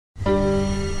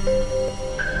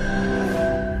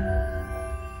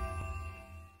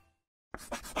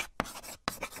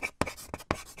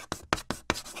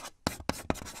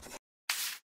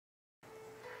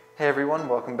everyone,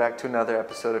 welcome back to another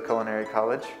episode of Culinary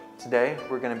College. Today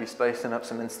we're going to be spicing up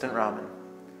some instant ramen.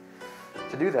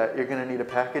 To do that, you're going to need a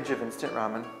package of instant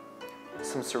ramen,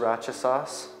 some sriracha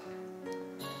sauce,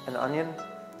 an onion,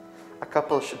 a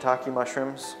couple of shiitake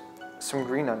mushrooms, some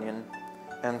green onion,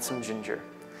 and some ginger.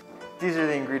 These are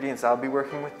the ingredients I'll be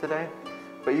working with today,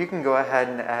 but you can go ahead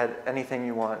and add anything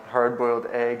you want. Hard-boiled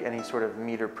egg, any sort of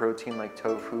meat or protein like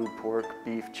tofu, pork,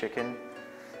 beef, chicken.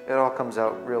 It all comes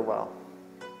out real well.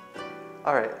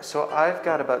 Alright, so I've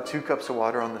got about 2 cups of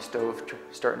water on the stove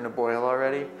starting to boil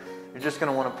already. You're just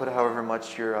going to want to put however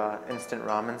much your instant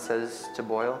ramen says to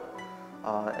boil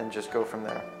and just go from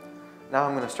there. Now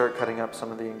I'm going to start cutting up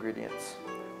some of the ingredients.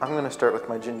 I'm going to start with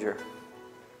my ginger.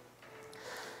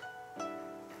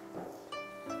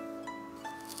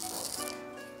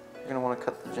 You're going to want to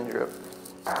cut the ginger up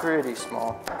pretty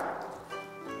small.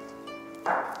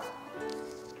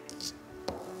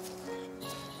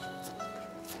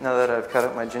 Now that I've cut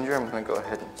up my ginger, I'm going to go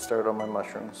ahead and start on my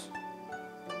mushrooms.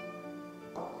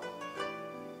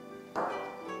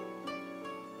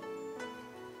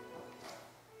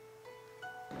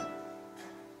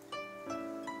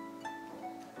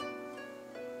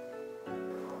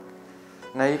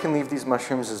 Now you can leave these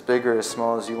mushrooms as big or as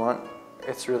small as you want.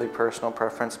 It's really personal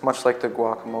preference, much like the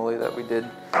guacamole that we did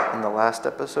in the last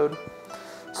episode.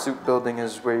 Soup building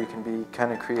is where you can be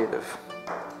kind of creative.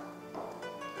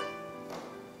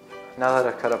 Now that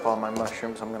I've cut up all my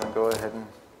mushrooms, I'm going to go ahead and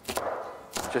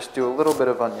just do a little bit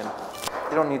of onion.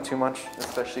 You don't need too much,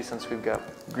 especially since we've got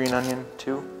green onion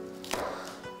too.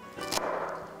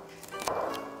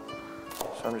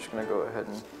 So I'm just going to go ahead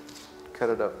and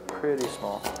cut it up pretty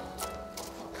small.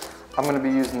 I'm going to be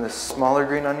using this smaller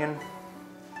green onion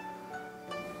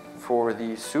for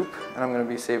the soup, and I'm going to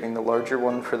be saving the larger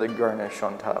one for the garnish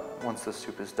on top once the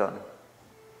soup is done.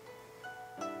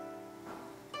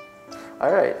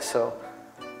 Alright, so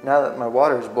now that my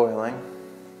water is boiling,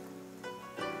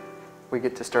 we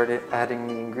get to start adding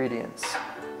the ingredients.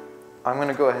 I'm going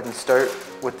to go ahead and start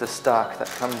with the stock that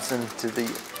comes in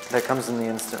the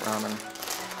instant ramen.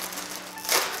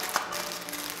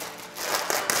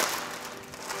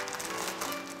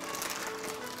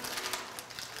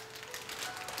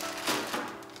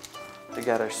 We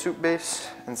got our soup base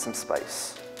and some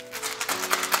spice.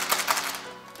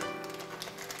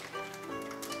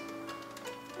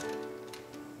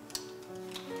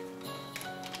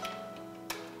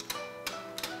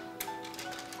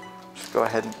 Go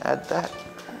ahead and add that.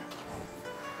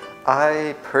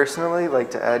 I personally like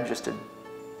to add just a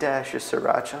dash of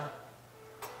sriracha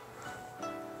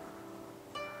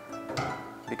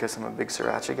because I'm a big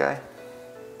sriracha guy.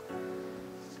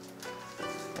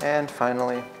 And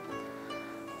finally,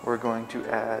 we're going to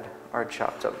add our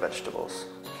chopped up vegetables.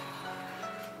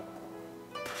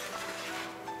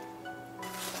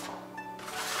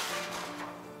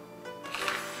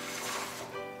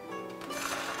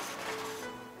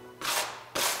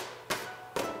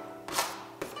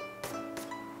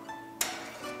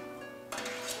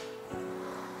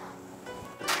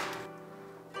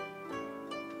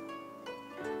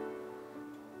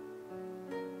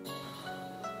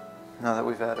 Now that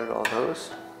we've added all those,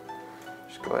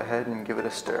 just go ahead and give it a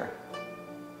stir.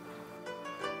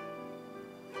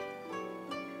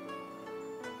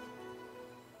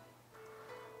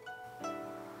 Then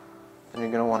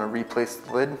you're going to want to replace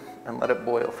the lid and let it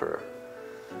boil for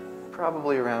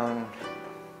probably around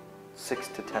 6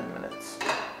 to 10 minutes.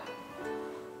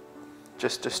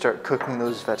 Just to start cooking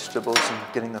those vegetables and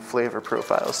getting the flavor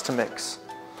profiles to mix.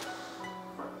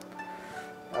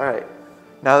 Alright.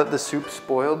 Now that the soup's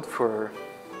boiled for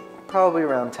probably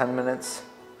around 10 minutes,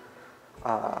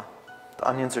 the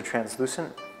onions are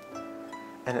translucent,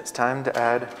 and it's time to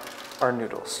add our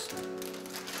noodles.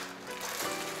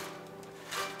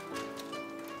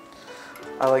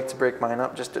 I like to break mine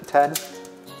up just a tad,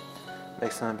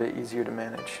 makes them a bit easier to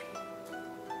manage.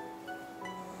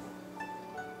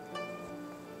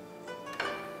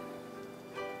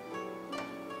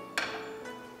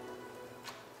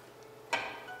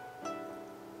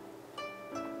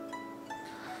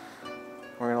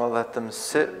 We're going to let them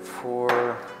sit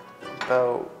for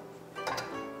about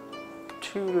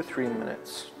 2 to 3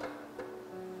 minutes.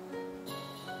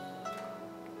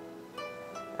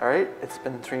 Alright, it's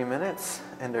been 3 minutes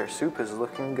and our soup is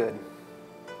looking good.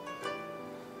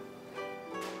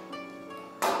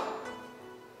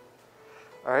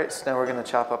 Alright, so now we're going to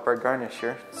chop up our garnish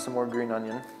here, some more green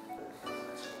onion.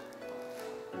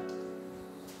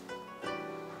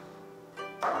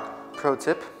 Pro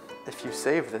tip, if you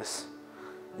save this,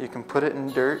 you can put it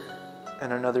in dirt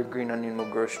and another green onion will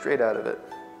grow straight out of it.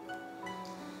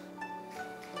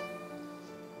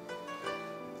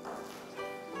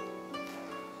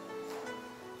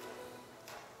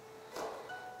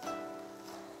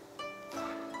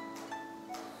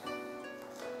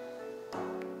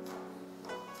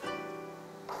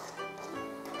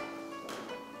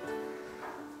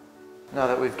 Now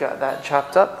that we've got that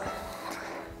chopped up,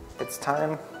 it's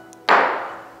time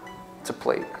to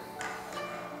plate.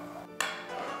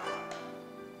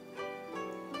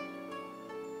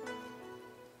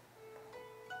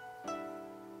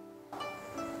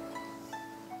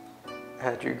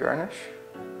 Add your garnish.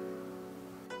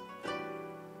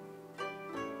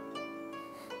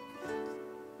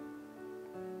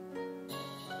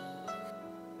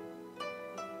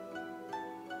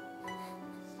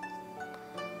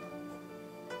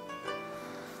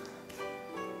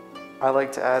 I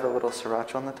like to add a little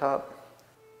sriracha on the top.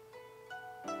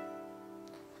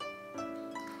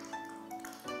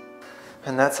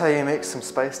 And that's how you make some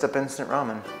spiced up instant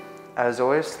ramen. As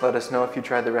always, let us know if you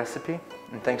tried the recipe,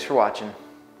 and thanks for watching.